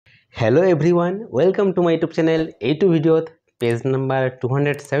Hello everyone, welcome to my YouTube channel. এইটো ভিডিঅ'ত page number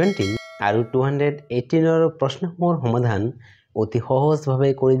 217 আৰু 218 ৰ প্ৰশ্নসমূহৰ সমাধান অতি সহজভাৱে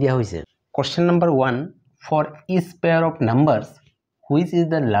কৰি দিয়া হৈছে। Question number 1, for each pair of numbers which is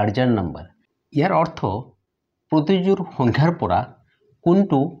the larger number? ইয়াৰ অৰ্থ প্ৰতিযোৰ সংখ্যাৰ পৰা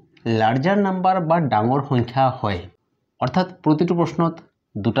কোনটো লাৰ্জাৰ নাম্বাৰ বা ডাঙৰ সংখ্যা হয়। অৰ্থাৎ প্ৰতিটো প্ৰশ্নত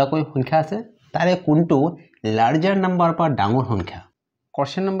দুটাকৈ সংখ্যা আছে, তাৰে কোনটো লাৰ্জাৰ নাম্বাৰ বা ডাঙৰ সংখ্যা।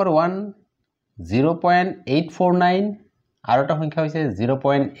 Question number 1, 0.849 আৰু এটা সংখ্যা হৈছে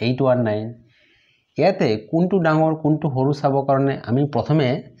 0.819। ইয়াতে কোনটো ডাঙৰ কোনটো সৰু চাব কাৰণে আমি প্ৰথমে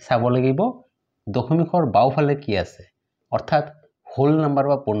চাব লাগিব দশমিকৰ বাওফালে কি আছে, অৰ্থাৎ হোল নাম্বাৰ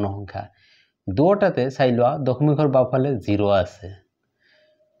বা পূৰ্ণ সংখ্যা। দুটাতে চাই লোৱা দশমিকৰ বাওফালে 0 আছে,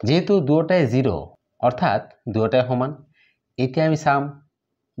 যেহেতু দুটাই 0 অৰ্থাৎ দুটাই সমান। এতিয়া আমি চাম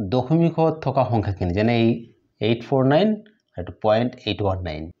দশমিকত থকা সংখ্যাখিনি, যেনে 849 আৰু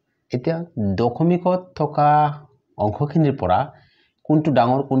 0.819। এতিয়া দশমিকত থকা অংশখিনিৰ পৰা কোনটো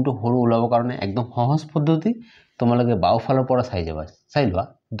ডাঙৰ কোনটো সৰু ওলাবৰ কাৰণে একদম সহজ পদ্ধতি, তোমালোকে বাওফালৰ পৰা চাই লোৱা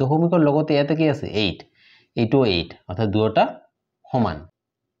দশমিকৰ লগতে ইয়াতে কি আছে 8, এইটো 8 অৰ্থাৎ দুটা সমান।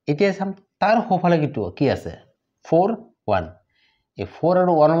 এতিয়া চাম তাৰ সোঁফালে কি আছে 4 1। এই 4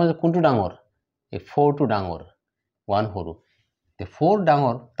 আৰু 1 ৰ মাজত কোনটো ডাঙৰ, এই 4 টো ডাঙৰ 1 সৰু। এই 4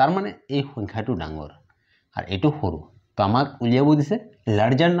 ডাঙৰ তাৰ মানে এই সংখ্যাটো ডাঙৰ আৰু এইটো সৰু। তো আমাক উলিয়াব দিছে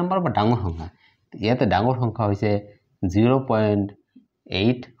লাৰ্জাৰ নাম্বাৰ বা ডাঙৰ সংখ্যা। ইয়াতে ডাঙৰ সংখ্যা হৈছে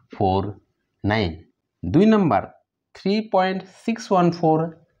 0.849। দুই নম্বৰ 3.614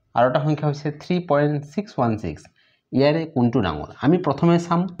 আৰু এটা সংখ্যা হৈছে 3.616। ইয়াৰে কোনটো ডাঙৰ, আমি প্ৰথমে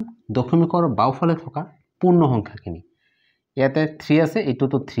চাম দশমিকৰ বাওফালে থকা পূৰ্ণ সংখ্যাখিনি। ইয়াতে 3 আছে,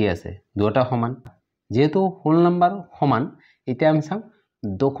 এইটোতো 3 আছে, দুটা সমান। যেহেতু হোল নাম্বাৰ সমান, এতিয়া আমি চাম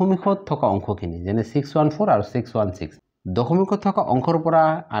দশমিকত থকা অংশখিনি, যেনে 614 আৰু 616। দশমিকত থকা অংশৰ পৰা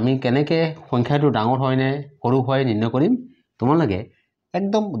আমি কেনেকৈ সংখ্যাটো ডাঙৰ হয় নে সৰু হয় নিৰ্ণয় কৰিম। তোমালোকে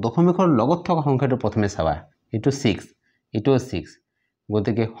একদম দশমিকৰ লগত থকা সংখ্যাটো প্ৰথমে চাবা, এইটো 6, এইটো 6,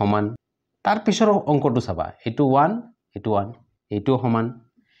 গতিকে সমান। তাৰ পিছৰ অংকটো চাবা, এইটো 1, এইটো 1, এইটো সমান।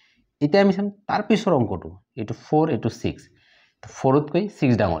 এতিয়া আমি চাম তাৰ পিছৰ অংকটো, এইটো 4, এইটো 6, 4তকৈ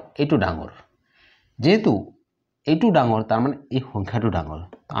 6 ডাঙৰ, এইটো ডাঙৰ। যেহেতু এইটো ডাঙৰ তাৰ মানে এই সংখ্যাটো ডাঙৰ,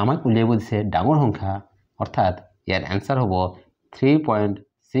 আমাক উলিয়াব দিছে ডাঙৰ সংখ্যা, অৰ্থাৎ ইয়াৰ এনসাৰ হ'ব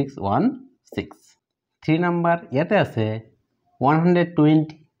 3.616। 3 নম্বৰ ইয়াতে আছে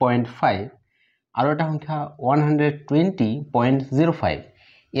 120.5 আৰু এটা সংখ্যা 120.05।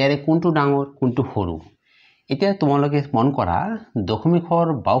 ইয়াৰে কোনটো ডাঙৰ কোনটো সৰু। এতিয়া তোমালোকে মন কৰা দশমিকৰ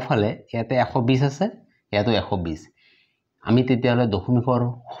বাওফালে ইয়াতে 120 আছে, ইয়াতো 120। আমি তেতিয়াহ'লে দশমিকৰ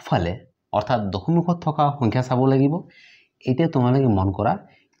সোঁফালে অৰ্থাৎ দশমিকত থকা সংখ্যা চাব লাগিব। এতিয়া তোমালোকে মন কৰা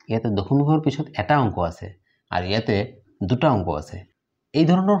ইয়াতে দশমিকৰ পিছত এটা অংক আছে আৰু ইয়াতে দুটা অংক আছে। এই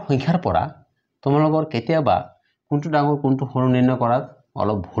ধৰণৰ সংখ্যাৰ পৰা তোমালোকৰ কেতিয়াবা কোনটো ডাঙৰ কোনটো সৰু নিৰ্ণয় কৰাত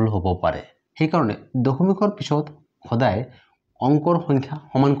অলপ ভুল হ'ব পাৰে। সেইকাৰণে দশমিকৰ পিছত সদায় অংকৰ সংখ্যা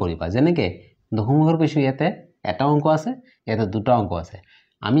সমান কৰিবা। যেনেকৈ দশমিকৰ পিছত ইয়াতে এটা অংক আছে, ইয়াতে দুটা অংক আছে,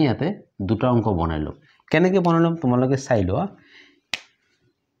 আমি ইয়াতে দুটা অংক বনাই ল'ম। কেনেকৈ বনাই ল'ম তোমালোকে চাই লোৱা।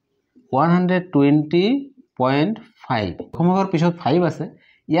 120.5 দশমিকৰ পিছত 5 আছে,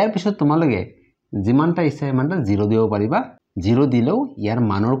 ইয়াৰ পিছত তোমালোকে যিমানটা ইচ্ছা সিমানটা 0 দিব পাৰিবা। 0 দিলেও ইয়াৰ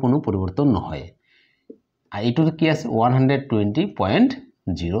মানৰ কোনো পৰিৱৰ্তন নহয়। আৰু এইটো কি আছে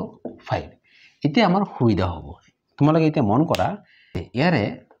 120.05। এতিয়া আমাৰ সুবিধা হ'ব। তোমালোকে এতিয়া মন কৰা ইয়াৰে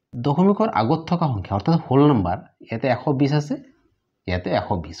দশমিকৰ আগত থকা সংখ্যা অৰ্থাৎ হোল নাম্বাৰ, ইয়াতে 120 আছে, ইয়াতে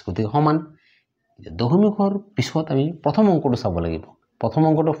 120, গতিকে সমান। দশমিকৰ পিছত আমি প্ৰথম অংকটো চাব লাগিব। প্ৰথম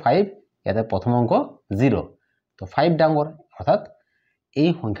অংকটো 5, ইয়াতে প্ৰথম অংক 0, তো 5 ডাঙৰ অৰ্থাৎ এই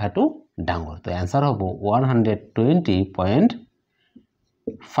সংখ্যাটো ডাঙৰ। তো এনসাৰ হ'ব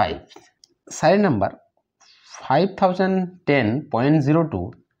 120.5। 4 নম্বৰ 5010.02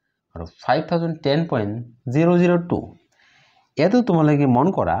 আৰু 5010.002। ইয়াতো তোমালোকে মন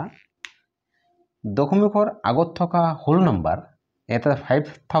কৰা দশমিকৰ আগত থকা হোল নাম্বাৰ, ইয়াতে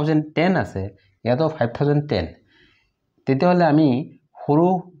 5010 আছে, ইয়াতো 5010। তেতিয়াহ'লে আমি সৰু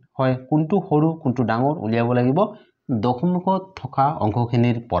হয় কোনটো সৰু কোনটো ডাঙৰ উলিয়াব লাগিব দশমিকত থকা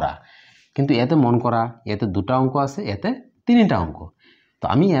অংশখিনিৰ পৰা। কিন্তু ইয়াতে মন কৰা ইয়াতে দুটা অংক আছে, ইয়াতে তিনিটা অংক। তো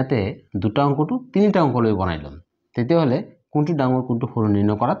আমি ইয়াতে দুটা অংকটো তিনিটা অংকলৈ বনাই ল'ম। তেতিয়াহ'লে কোনটো ডাঙৰ কোনটো সৰু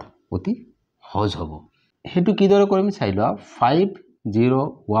নিৰ্ণয় কৰাত অতি সহজ হ'ব। সেইটো কিদৰে কৰিম চাই লোৱা।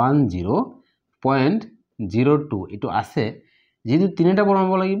 5010.02 এইটো আছে, যিহেতু তিনিটা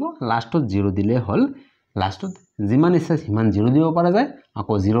বনাব লাগিব, লাষ্টত 0 দিলে হ'ল। লাষ্টত যিমান ইচ্ছা সিমান 0 দিব পৰা যায়,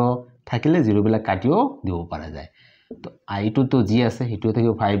 আকৌ 0 থাকিলে 0বিলাক কাটিও দিব পৰা যায়। তো এইটোতো যি আছে সেইটোৱে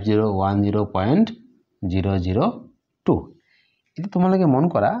থাকিব 5010.002। এতিয়া তোমালোকে মন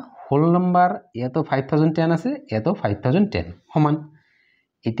কৰা হোল নাম্বাৰ ইয়াতো 5010 আছে ইয়াতো 5010 সমান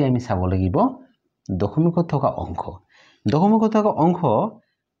এতিয়া আমি চাব লাগিব দশমিকত থকা অংক দশমিকত থকা অংক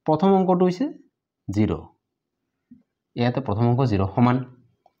প্ৰথম অংকটো হৈছে 0 ইয়াতে প্ৰথম অংক 0 সমান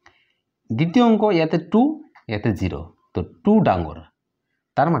দ্বিতীয় অংক ইয়াতে 2 ইয়াতে 0 তো 2 ডাঙৰ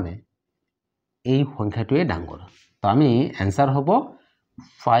তাৰ মানে এই সংখ্যাটোৱে ডাঙৰ তো আমি आंसर হ'ব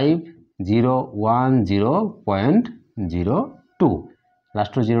 5010.02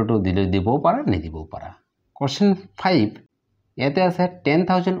 লাষ্টৰ 0টো দিলে দিব পাৰা নিদিব পাৰা কোৱেশ্চন 5 ইয়াতে আছে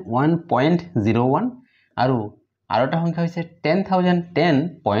 10001.01 আৰু এটা সংখ্যা হৈছে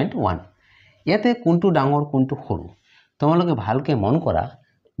 10010.1 ইয়াতে কোনটো ডাঙৰ কোনটো সৰু তোমালোকে ভালকে মন কৰা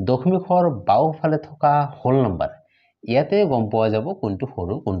দশমিকৰ বাওফালে থকা হোল নাম্বাৰ ইয়াতে গম পোৱা যাব কোনটো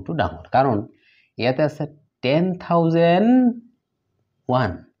সৰু কোনটো ডাঙৰ কাৰণ ইয়াতে আছে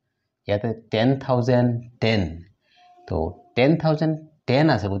 10001 ইয়াতে 10010 তো 10010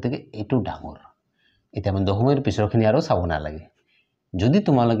 আছে গতিকে এটো ডাঙৰ এতিয়া আমি দশমিকৰ পিছৰখিনি আৰু চাব নালাগে যদি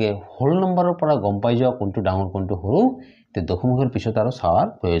তোমালোকে হোল নম্বৰৰ পৰা গম পাই যোৱা কোনটো ডাঙৰ কোনটো সৰু তে দশমিকৰ পিছত আৰু চাৱাৰ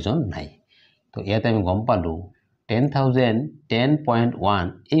প্ৰয়োজন নাই তো ইয়াতে আমি গম পালো 10010.1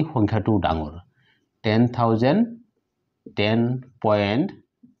 এই সংখ্যাটো ডাঙৰ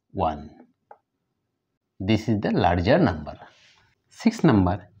 10010.1 this is the larger number 6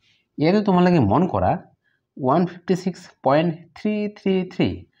 number ইয়াতে তোমালোকে মন কৰা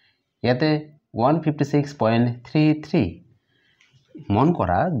 156.333 ইয়াতে 156.33 মন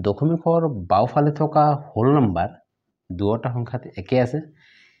কৰা দশমিকৰ বাওফালে থকা হোল নাম্বাৰ দুটা সংখ্যাতে একে আছে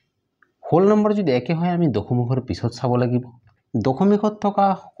হোল নাম্বাৰ যদি একে হয় আমি দশমিকৰ পিছত চাব লাগিব দশমিকত থকা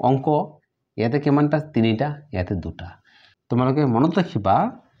অংক ইয়াতে কিমানটা তিনিটা ইয়াতে দুটা তোমালোকে মনত ৰাখিবা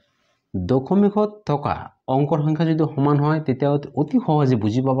দশমিকত থকা অংকৰ সংখ্যা যদি সমান হয় তেতিয়া অতি সহজে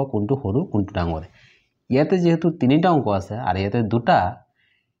বুজি পাবা কোনটো সৰু কোনটো ডাঙৰ ইয়াতে যেহেতু তিনিটা অংক আছে আৰু ইয়াতে দুটা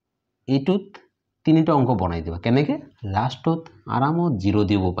এইটোত তিনিটা অংক বনাই দিবা কেনেকে লাষ্টত আৰামত 0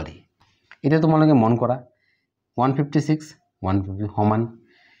 দিব পাৰি এটা তোমালোকে মন কৰা 156 150 সমান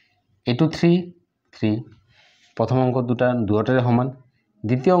এটো 3 3 প্ৰথম অংক দুটাৰে সমান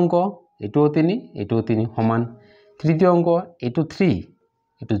দ্বিতীয় অংক এটো 3 এটো 3 সমান তৃতীয় অংক এটো 3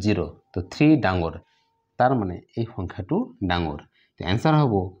 এটো 0 তো 3 ডাঙৰ তাৰ মানে এই সংখ্যাটো ডাঙৰ তো आंसर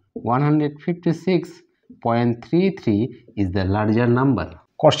হ'ব 156.33 is the larger number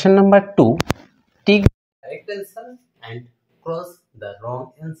question number 2 tick the correct answer and cross the wrong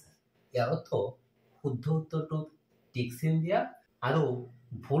answer ইয়াৰ অৰ্থ শুদ্ধ উত্তৰটোত টিক চিন দিয়া আৰু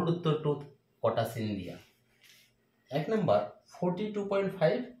ভুল উত্তৰটোত কটা চিন দিয়া এক নম্বৰ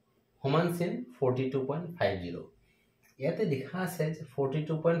 42.5 সমান চিন 42.50 ইয়াতে দেখা আছে যে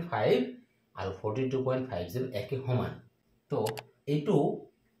 42.5 আৰু 42.50 একে সমান তো এইটো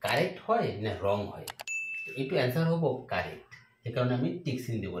কারেক্ট হয় না রং হয় এইটো आंसर হ'ব কারেক্ট এই কারণে আমি টিক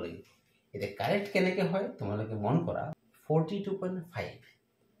চিন দিব লাগিব এটা কারেক্ট কেনেকে হয় তোমালোকে মন কৰা 42.5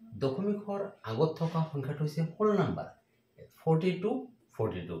 দশমিকৰ আগত থকা সংখ্যাটো হৈছে হোল নাম্বাৰ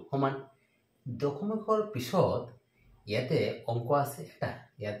 42 সমান দশমিকৰ পিছত ইয়াতে অংক আছে এটা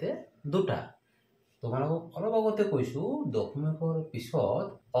ইয়াতে দুটা তোমালোকক অলপ আগতে কৈছো দশমিকৰ পিছত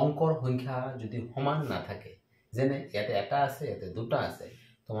অংকৰ সংখ্যা যদি সমান না থাকে যেনে ইয়াতে এটা আছে ইয়াতে দুটা আছে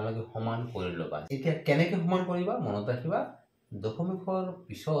তোমালোকে সমান কৰি লবা এতিয়া কেনেকে সমান কৰিবা মনত ৰাখিবা দশমিকৰ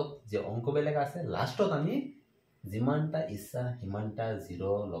পিছত যে অংক বেলেগ আছে লাষ্টত আমি যিমানটা ইচ্ছা সিমানটা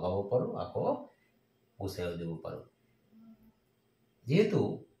 0 লগাব পাৰো আকৌ গুচাই দিব পাৰো যেহেতু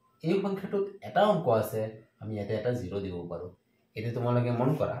এই সংখ্যাটোত এটা অংক আছে আমি ইয়াতে এটা 0 দিব পাৰো এতে তোমালোকে মন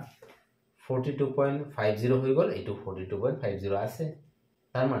কৰা 42.50 হৈ গল এটো 42.50 আছে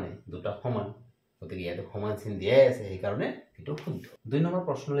তাৰ মানে দুটা সমান গতিকে ইয়াতে সমান চিন দিয়াই আছে এই কাৰণে এটো শুদ্ধ দুই নম্বৰ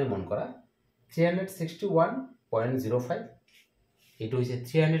প্ৰশ্নলৈ মন কৰা 361.05 এটো হৈছে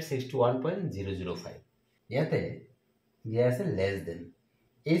 361.005 ইয়াতে দিয়া আছে লেস দেন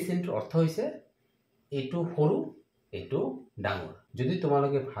এই চিনটোৰ অৰ্থ হৈছে এটো সৰু এটো ডাঙৰ যদি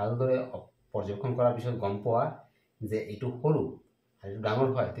তোমালোকে ভালদৰে পৰ্যবেক্ষণ কৰাৰ পিছত গম পোৱা যে এটো সৰু আৰু ডাঙৰ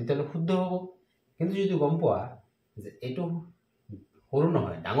হয় তেতিয়ালে শুদ্ধ হ'ব কিন্তু যদি গম পোৱা যে এটো সৰু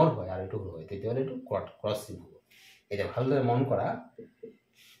নহয় ডাঙৰ হয় আৰু এটো সৰু হয় তেতিয়ালে এটো ক্ৰস চিন হ'ব এটা ভালদৰে মন কৰা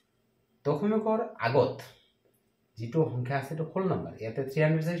দশমিকৰ আগত যেটো সংখ্যা আছে এটো হোল নাম্বাৰ ইয়াতে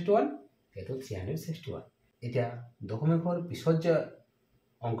 361 এটো 361 এতিয়া দশমিকৰ পিছত যে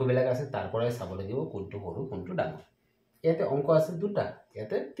অংকবিলাক আছে তাৰ পৰাই চাব লাগিব কোনটো সৰু কোনটো ডাঙৰ ইয়াতে অংক আছে দুটা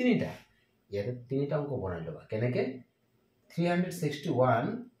ইয়াতে তিনিটা ইয়াতে তিনিটা অংক বনাই লবা কেনেকে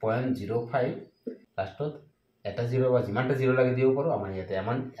 361.05 লাষ্টত এটা 0 বা যিমানটা 0 লাগে দিব পাৰো আমাৰ ইয়াতে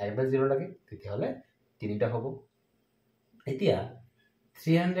একটা 0 লাগে তেতিয়াহলে তিনিটা হ'ব এতিয়া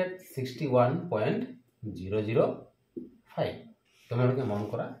 361.005 তোমালোকে মন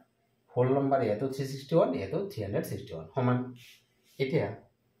কৰা হোল নাম্বাৰ ইয়াতো 361 ইয়াতো 361 সমান এতিয়া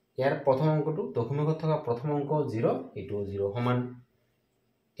ইয়াৰ প্ৰথম অংকটো দশমিকত থকা প্ৰথম অংক 0 এটো 0 সমান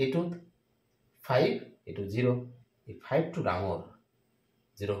এটো 5 এটো 0 এই 5 টো ডাঙৰ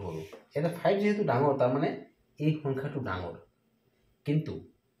 0 সৰু এটা 5 যেহেতু ডাঙৰ তাৰ মানে এই সংখ্যাটো ডাঙৰ কিন্তু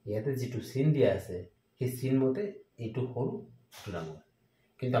ইয়াতে যেটো চিন দিয়া আছে সেই চিন মতে এটো সৰু এটো ডাঙৰ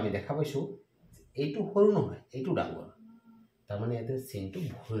কিন্তু আমি দেখা পাইছো এটো সৰু নহয় এটো ডাঙৰ তাৰ মানে ইয়াতে চিনটো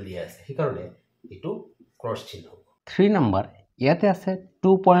ভুল দিয়া আছে সেই কাৰণে এটো ক্ৰস চিহ্ন হ'ব 3 নম্বৰ ইয়াতে আছে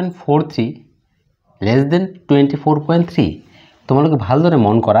 2.43 less than 24.3 তোমালোকে ভালদৰে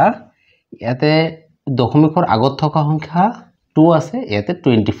মন কৰা ইয়াতে দশমিকৰ আগত থকা সংখ্যা 2 আছে ইয়াতে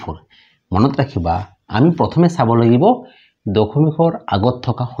 24 মনত ৰাখিবা আমি প্ৰথমে চাব লাগিব দশমিকৰ আগত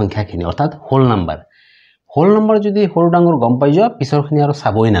থকা সংখ্যাখিনি অৰ্থাৎ হোল নাম্বাৰ যদি সৰু ডাঙৰ গম পাই যোৱা পিছৰখিনি আৰু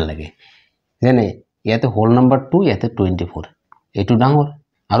চাবই নালাগে যেনে ইয়াতে হোল নাম্বাৰ 2 ইয়াতে 24 এটো ডাঙৰ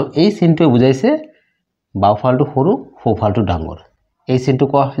আৰু এই চিনটোৱে বুজাইছে বাওফালটো সৰু সোঁফালটো ডাঙৰ এই চিনটো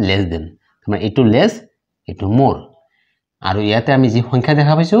কোৱা লেস দেন মানে এটো লেস এটো মোৰ আৰু ইয়াতে আমি যি সংখ্যা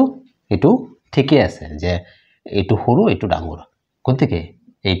দেখা পাইছো এটো ঠিকই আছে যে এটো সৰু এটো ডাঙৰ গতিকে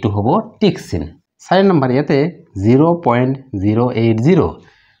এইটো হ'ব টিক চিন 4 নম্বৰ ইয়াতে 0.080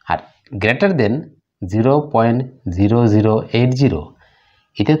 আৰ গ্ৰেটাৰ দেন 0.0080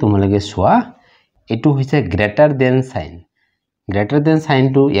 এটা তোমালোকে চোৱা এটো হৈছে গ্ৰেটাৰ দেন সাইন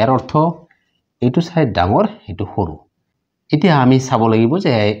টু ইয়াৰ অৰ্থ এটো সাইড ডাঙৰ এটো সৰু এতিয়া আমি চাব লাগিব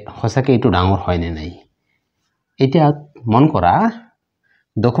যে হসাকে এটো ডাঙৰ হয় নে নাই এতিয়া মন কৰা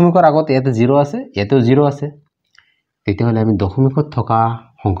দশমিকৰ আগত ইয়াতে 0 আছে ইয়াতেও 0 আছে তেতিয়াহলে আমি দশমিকত থকা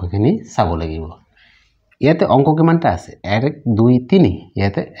সংখ্যাখিনি চাব লাগিব ইয়াতে অংক কিমানটা আছে 1 2 3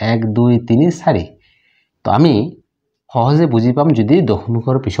 ইয়াতে 1 2 3 4 তো আমি সহজে বুজি পাম যদি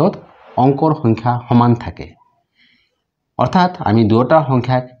দশমিকৰ পিছত অংকৰ সংখ্যা সমান থাকে অৰ্থাৎ আমি দুটা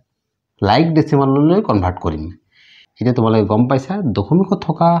সংখ্যাক লাইক ডেসিমাললৈ কনভাৰ্ট কৰিম এটা তোমালোকে গম পাইছা দশমিকত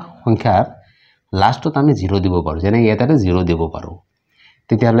থকা সংখ্যাৰ লাষ্টত আমি 0 দিব পাৰো যেনে ইয়াতে 0 দিব পাৰো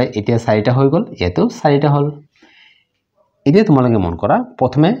তেতিয়াহলে এতিয়া 4টা হৈ গল এটো 4টা হল এতিয়া তোমালোকে মন কৰা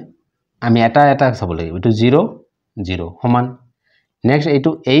প্ৰথমে আমি এটা চাব লাগিব এটো 0 0 সমান নেক্সট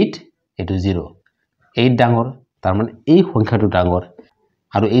এটো 8 এটো 0 8 ডাঙৰ তাৰ মানে এই সংখ্যাটো ডাঙৰ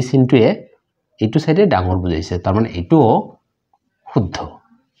আৰু এই চিনটোৱে এটো সাইডে ডাঙৰ বুজাইছে তাৰ মানে এটো শুদ্ধ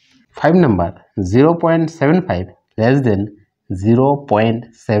 5 নম্বৰ 0.75 less than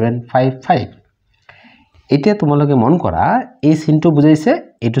 0.755 এতিয়া তোমালোকে মন কৰা এই চিনটো বুজাইছে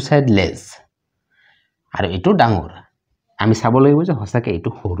এটো সাইড লেস আৰু এটো ডাঙৰ আমি চাব লাগিব যে হসাকে এটো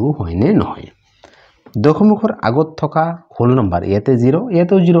সৰু হয় নে নহয় দশমিকৰ আগত থকা হোল নাম্বাৰ ইয়াতে 0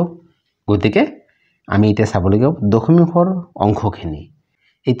 ইয়াতেও 0 গতিকে আমি এতিয়া চাব লাগিব দশমিকৰ অংকখিনি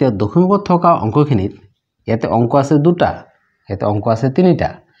এতিয়া দশমিকত থকা অংকখিনিত ইয়াতে অংক আছে দুটা ইয়াতে অংক আছে তিনিটা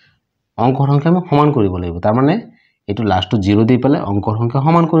অংকৰ সংখ্যা আমি সমান কৰিব লাগিব তাৰ মানে এটো লাষ্টত 0 দি পেলে অংকৰ সংখ্যা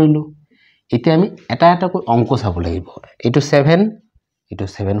সমান কৰিলো এতিয়া আমি এটা কৈ অংক চাব লাগিব এটো 7 এটো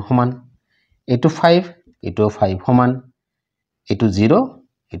 7 সমান এটো 5 এটো 5 সমান এটো 0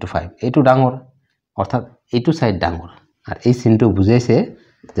 এটো 5 এটো ডাঙৰ অৰ্থাৎ এটো সাইড ডাঙৰ আৰ এই চিনটো বুজাইছে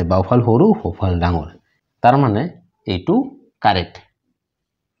যে বাওফাল সৰু সোঁফাল ডাঙৰ তাৰ মানে এটো correct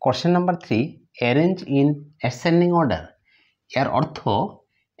question number 3 অ্যাৰেঞ্জ in ascending order এৰ অৰ্থ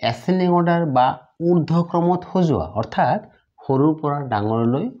অ্যাসেন্ডিং অৰ্ডাৰ বা ঊৰ্ধ্বক্ৰমত সজোৱা অৰ্থাৎ সৰুৰ পৰা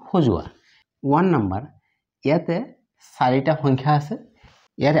ডাঙৰলৈ সজোৱা 1 নম্বৰ ইয়াতে 4টা সংখ্যা আছে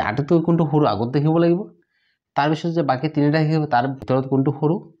ইয়াৰে আটাইতকৈ কোনটো সৰু আগত দেখিব লাগিব তাৰ পিছত যে বাকি 3টা দেখিব তাৰ ভিতৰত কোনটো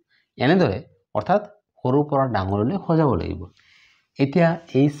সৰু এনেদৰে অৰ্থাৎ সৰুৰ পৰা ডাঙৰলৈ সজাব লাগিব এতিয়া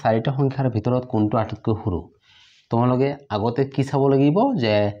এই 4টা সংখ্যাৰ ভিতৰত কোনটো আটাইতকৈ সৰু তোমালোকে আগতে কি চাব লাগিব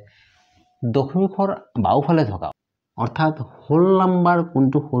যে দশমিকৰ বাওফালে থকা অৰ্থাৎ হোল নাম্বাৰ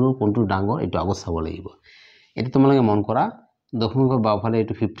কোনটো সৰু কোনটো ডাঙৰ এটো আগত চাব লাগিব এটা তোমালোকে মন কৰা দশমিকৰ বাওফালে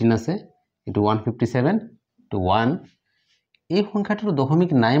এটো 15 আছে এটো 157 to 1 এই সংখ্যাটোৰ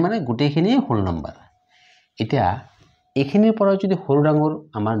দশমিক নাই মানে গোটেইখিনি হোল নাম্বাৰ এতিয়া এখিনিৰ পৰা যদি সৰু ডাঙৰ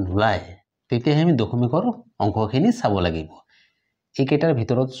আমাৰ নোলায় তেতিয়া আমি দশমিকৰ অংকখিনি চাব লাগিব এই কেইটাৰ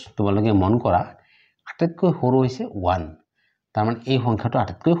ভিতৰত তোমালোকে মন কৰা আটাইতকৈ সৰু হৈছে 1 তাৰ মানে এই সংখ্যাটো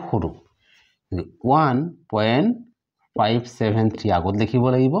আটাইতকৈ সৰু 1.573 আগত লিখিব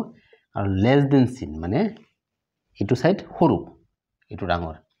লাগিব আৰু লেস দেন চিন মানে এটো সাইড সৰু এটো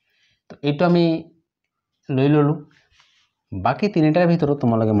ডাঙৰ তো এটো আমি লৈ ললো বাকি তিনিটাৰ ভিতৰত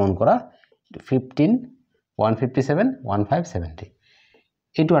তোমালোকে মন কৰা 15 157 1570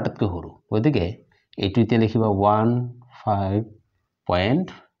 এটো আটাইতকৈ সৰু গতিকে এটো এতিয়া লিখিবা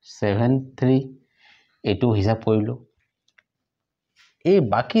 15.73 এটো হিসাব কৰিলো এই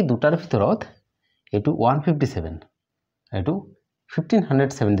বাকি দুটাৰ ভিতৰত এটো 157 এটো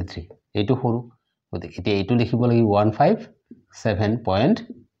 1573 এইটো সৰু গতিকে এতিয়া এইটো লিখিব লাগিব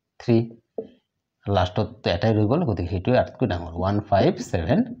 157.3 লাষ্টত এটাই ৰৈ গ'ল গতিকে সেইটোৱে আটাইতকৈ ডাঙৰ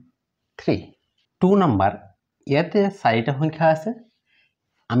 1573 2 নম্বৰ ইয়াতে 4টা সংখ্যা আছে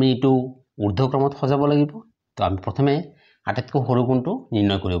আমি এইটো ঊৰ্ধ্বক্ৰমত সজাব লাগিব তো আমি প্ৰথমে আটাইতকৈ সৰু কোনটো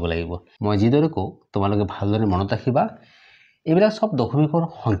নিৰ্ণয় কৰিব লাগিব মই যিদৰে কওঁ তোমালোকে ভালদৰে মনত ৰাখিবা এইবিলাক সব দশমিকৰ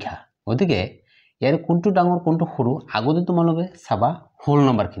সংখ্যা গতিকে ইয়াৰ কোনটো ডাঙৰ কোনটো সৰু আগতে তোমালোকে চাবা হোল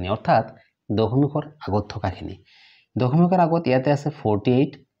নম্বৰখিনি অৰ্থাৎ দশমিকৰ আগত থকাখিনি দশমিকৰ আগত ইয়াতে আছে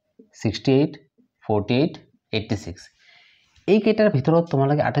 48 68 48 86 এই কেইটাৰ ভিতৰত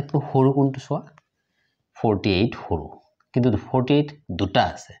তোমালোকে আটাইতকৈ সৰু কোনটো চোৱা 48 সৰু কিন্তু 48 দুটা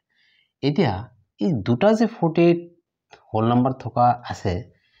আছে এতিয়া এই দুটা যে 48 হোল নম্বৰ থকা আছে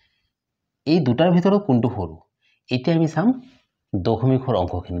এই দুটাৰ ভিতৰত কোনটো সৰু এতিয়া আমি চাম দশমিকৰ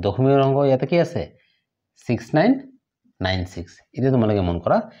অংকখিনি দশমিকৰ অংক ইয়াতে কি আছে 6996 এতিয়া তোমালোকে মন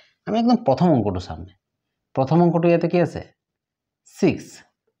কৰা আমি একদম প্ৰথম অংকটো চাম প্ৰথম অংকটো ইয়াতে কি আছে 6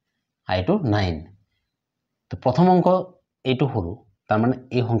 আৰ এইটো 9 তো প্ৰথম অঙ্ক এইটো সৰু তাৰ মানে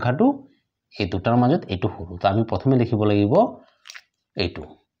এই সংখ্যাটো এই দুটাৰ মাজত এইটো সৰু তো আমি প্ৰথমে লিখিব লাগিব এইটো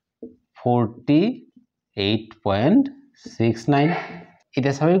 48.69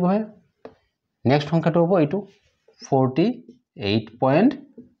 এটা স্বাভাৱিকভাৱে নেক্সট সংখ্যাটো হ'ব এইটো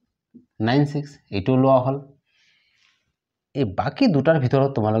 48.96 এইটো লোৱা হ'ল এই বাকি দুটাৰ ভিতৰত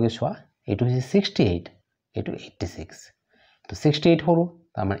তোমালোকে চোৱা এইটো হৈছে 68 এইটো 86 তো 68 সৰু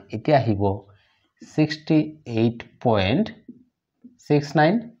তাৰ মানে এতিয়া আহিব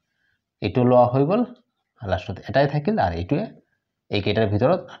 68.69 এইটো লোৱা হৈ গ'ল লাষ্টত এটাই থাকিল আৰু এইটোৱে এই কেইটাৰ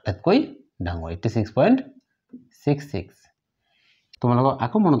ভিতৰত আটাইতকৈ ডাঙৰ 86.66 তোমালোকক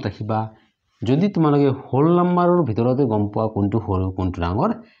আকৌ মনত ৰাখিবা যদি তোমালোকে হোল নম্বৰৰ ভিতৰতে গম পোৱা কোনটো সৰু কোনটো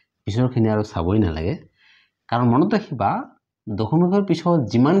ডাঙৰ পিছৰখিনি আৰু চাবই নালাগে কাৰণ মনত ৰাখিবা দশমিকৰ পিছত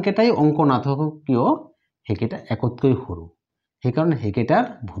যিমান কেইটাই অংক নাথাকক কিয় সেইকেইটা একতকৈ সৰু সেইকাৰণে সেইকেইটাৰ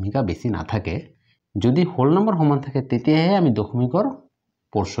ভূমিকা বেছি নাথাকে যদি হোল নম্বৰ সমান থাকে তেতিয়াহে আমি দশমিকৰ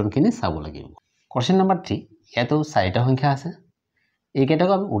পোৰ্শনখিনি চাব লাগিব কোৱেশ্চন নম্বৰ 3 ইয়াতো 4টা সংখ্যা আছে এইকেইটাক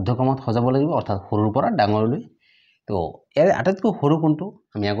আমি ঊৰ্ধ্বক্ৰমত সজাব লাগিব অৰ্থাৎ সৰুৰ পৰা ডাঙৰলৈ তো ইয়াৰ আটাইতকৈ সৰু কোনটো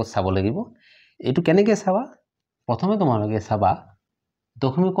আমি আগত চাব লাগিব এইটো কেনেকৈ চাবা প্ৰথমে তোমালোকে চাবা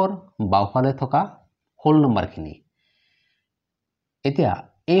দশমিকৰ বাওঁফালে থকা হোল নম্বৰখিনি এতিয়া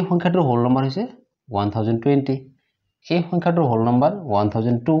এই সংখ্যাটোৰ হোল নম্বৰ হৈছে 1020 এই সংখ্যাটোৰ হোল নম্বৰ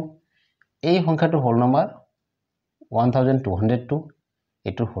 1002 এই সংখ্যাটোৰ হোল নম্বৰ 1202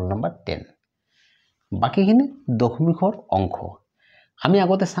 এটোৰ হোল নম্বৰ 10 বাকিখিনি দশমিকৰ অংক আমি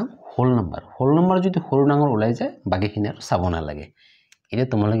আগতে চাম হোল নম্বৰ যদি সৰু ডাঙৰ ওলাই যায় বাকিখিনি আৰু চাব নালাগে এটা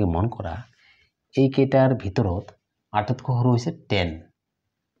তোমালোকে মন কৰা এই কেইটাৰ ভিতৰত আটাইতকৈ সৰু হৈছে 10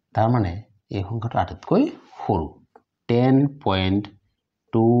 তাৰ মানে এই সংখ্যাটো আটাইতকৈ সৰু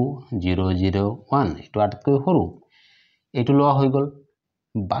 10.2001 এটো আটাইতকৈ সৰু এটো লোৱা হৈ গ'ল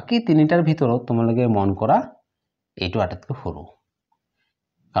বাকি তিনিটাৰ ভিতৰত তোমালোকে মন কৰা এটো আটাইতকৈ সৰু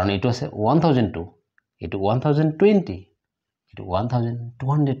কাৰণ এটো আছে 1002 এটো 1020 এটো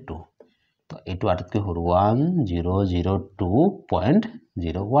 1202 তো এটো আটাইতকৈ সৰু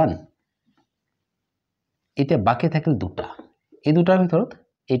 1002.01 এটা বাকি থাকিল দুটা এই দুটাৰ ভিতৰত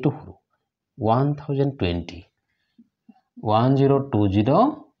এটো সৰু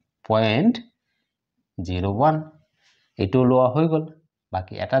 1020.01 এটো লোৱা হৈ গ'ল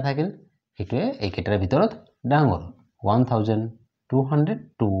বাকি এটা থাকিল এটোৱে এই কেইটাৰ ভিতৰত ডাঙৰ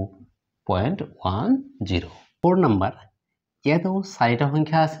 1202.10 4 নম্বৰ ইয়াতো 4টা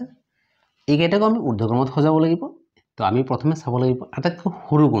সংখ্যা আছে এই কেইটাক আমি ঊৰ্ধ্বক্ৰমত সজাব লাগিব তো আমি প্ৰথমে চাব লাগিব আটাইতকৈ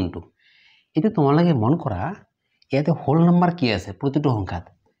সৰু কোনটো এটা তোমালোকে মন কৰা ইয়াতে হোল নম্বৰ কি আছে প্ৰতিটো সংখ্যাত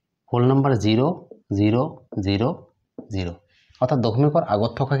হোল নম্বৰ 0 0 0 0 অৰ্থাৎ দশমিকৰ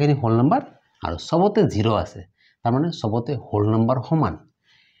আগত থকাখিনি হোল নম্বৰ আৰু সবতে 0 আছে তাৰ মানে সবতে হোল নম্বৰ সমান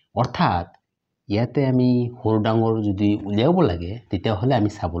অৰ্থাৎ ইয়াতে আমি সৰু ডাঙৰ যদি উলিয়াব লাগে তেতিয়া হলে আমি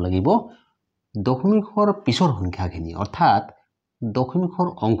চাব লাগিব দশমিকৰ পিছৰ সংখ্যাখিনি অৰ্থাৎ দশমিকৰ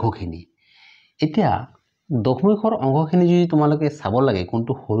অংকখিনি এতিয়া দশমিকৰ অংকখিনি যদি তোমালোকে চাব লাগে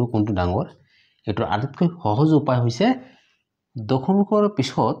কোনটো সৰু কোনটো ডাঙৰ এটো আটাইতকৈ সহজ উপায় হৈছে দশমিকৰ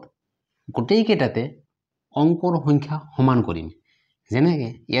পিছত গোটেই কেইটাতে অংকৰ সংখ্যা সমান কৰিম যেনেকৈ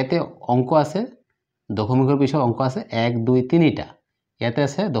ইয়াতে অংক আছে দশমিকৰ পিছত অংক আছে 1 2 3টা ইয়াতে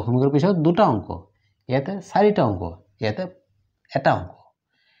আছে দশমিকৰ পিছত দুটা অংক ইয়াতে 4টা অংক ইয়াতে এটা অংক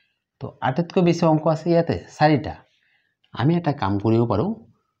তো আটাইতকৈ বেছি অংক আছে ইয়াতে 4টা আমি এটা কাম কৰিব পাৰো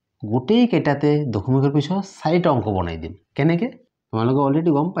গোটেই কেইটাতে দশমিকৰ পিছত 4টা অংক বনাই দিম কেনেকৈ তোমালোকে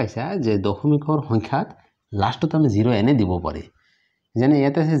অলৰেডি গম পাইছা যে দশমিকৰ সংখ্যাত লাষ্টত আমি 0 এনে দিব পাৰি যেনে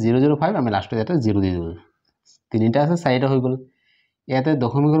ইয়াতে আছে 005 আমি লাষ্টত এটা 0 দি দিওঁ তিনিটা আছে 4টা হৈ গ'ল ইয়াতে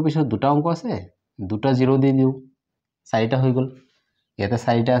দশমিকৰ পিছত দুটা অংক আছে, দুটা 0 দি দিওঁ, 4টা হৈ গ'ল। ইয়াতে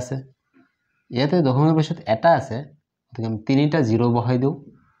 4টা আছে, ইয়াতে দশমিকৰ পিছত এটা আছে, গতিকে আমি 3টা 0 বহাই দিওঁ,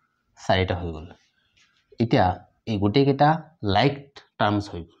 4টা হৈ গ'ল। এতিয়া এই গোটেইকেইটা লাইক টাৰ্মছ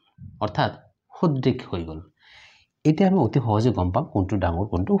হৈ গ'ল, অৰ্থাৎ সদৃশ হৈ গ'ল। এতিয়া আমি অতি সহজে গম পাম কোনটো ডাঙৰ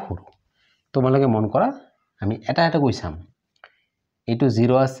কোনটো সৰু। তোমালোকে মন কৰা, আমি এটা এটা কৈ চাম। এইটো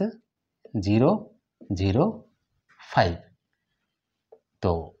 0 আছে, 0 0 5,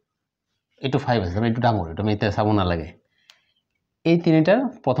 তো এইটো 5 আছে, এইটো ডাঙৰ, এইটো আমি এতিয়া চাব নালাগে। এই তিনিটাৰ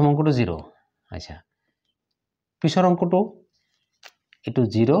প্ৰথম অংকটো 0, আচ্ছা, পিছৰ অংকটো এইটো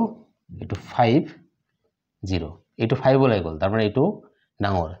 0, এইটো 5 0, এইটো 5 ওলাই গ'ল, তাৰমানে এইটো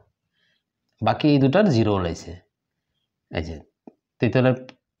ডাঙৰ, বাকী এই দুটাৰ 0 ওলাইছে। আচ্ছা, তেতিয়াহ'লে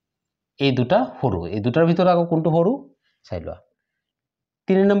এই দুটা সৰু, এই দুটাৰ ভিতৰত আকৌ কোনটো সৰু চাই লোৱা।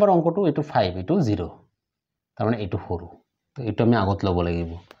 3 নম্বৰ অংকটো এইটো 5, এইটো 0, তাৰমানে এইটো সৰু, তো এইটো আমি আগত ল'ব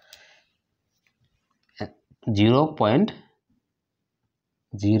লাগিব।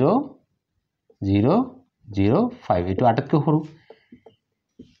 0.0005, এইটো আটাইতকৈ সৰু।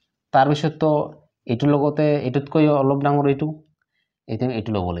 তাৰপিছততো এইটোৰ লগতে এইটোতকৈ অলপ ডাঙৰ এইটো, এতিয়া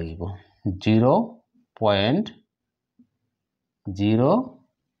এইটো ল'ব লাগিব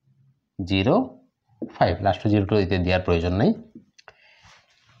 0.005, লাষ্টৰ 0টো এতিয়া দিয়াৰ প্ৰয়োজন নাই।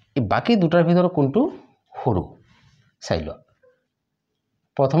 এই বাকী দুটাৰ ভিতৰত কোনটো সৰু চাই লোৱা।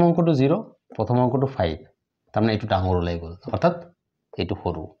 প্ৰথম অংকটো 0, প্ৰথম অংকটো 5, তাৰমানে এইটো ডাঙৰ ওলাই গ'ল, অৰ্থাৎ এইটো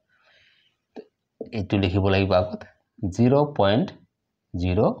সৰু। এইটো লিখিব লাগিব আগত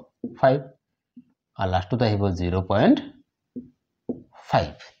 0.05, আৰু লাষ্টত আহিব 0.5।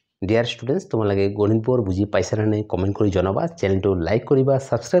 ডিয়াৰ ষ্টুডেণ্টছ, তোমালোকে গণিতবোৰ বুজি পাইছানে নাই কমেণ্ট কৰি জনাবা। চেনেলটো লাইক কৰিবা,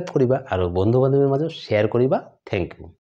 ছাবস্ক্ৰাইব কৰিবা আৰু বন্ধু বান্ধৱীৰ মাজত শ্বেয়াৰ কৰিবা। Thank U.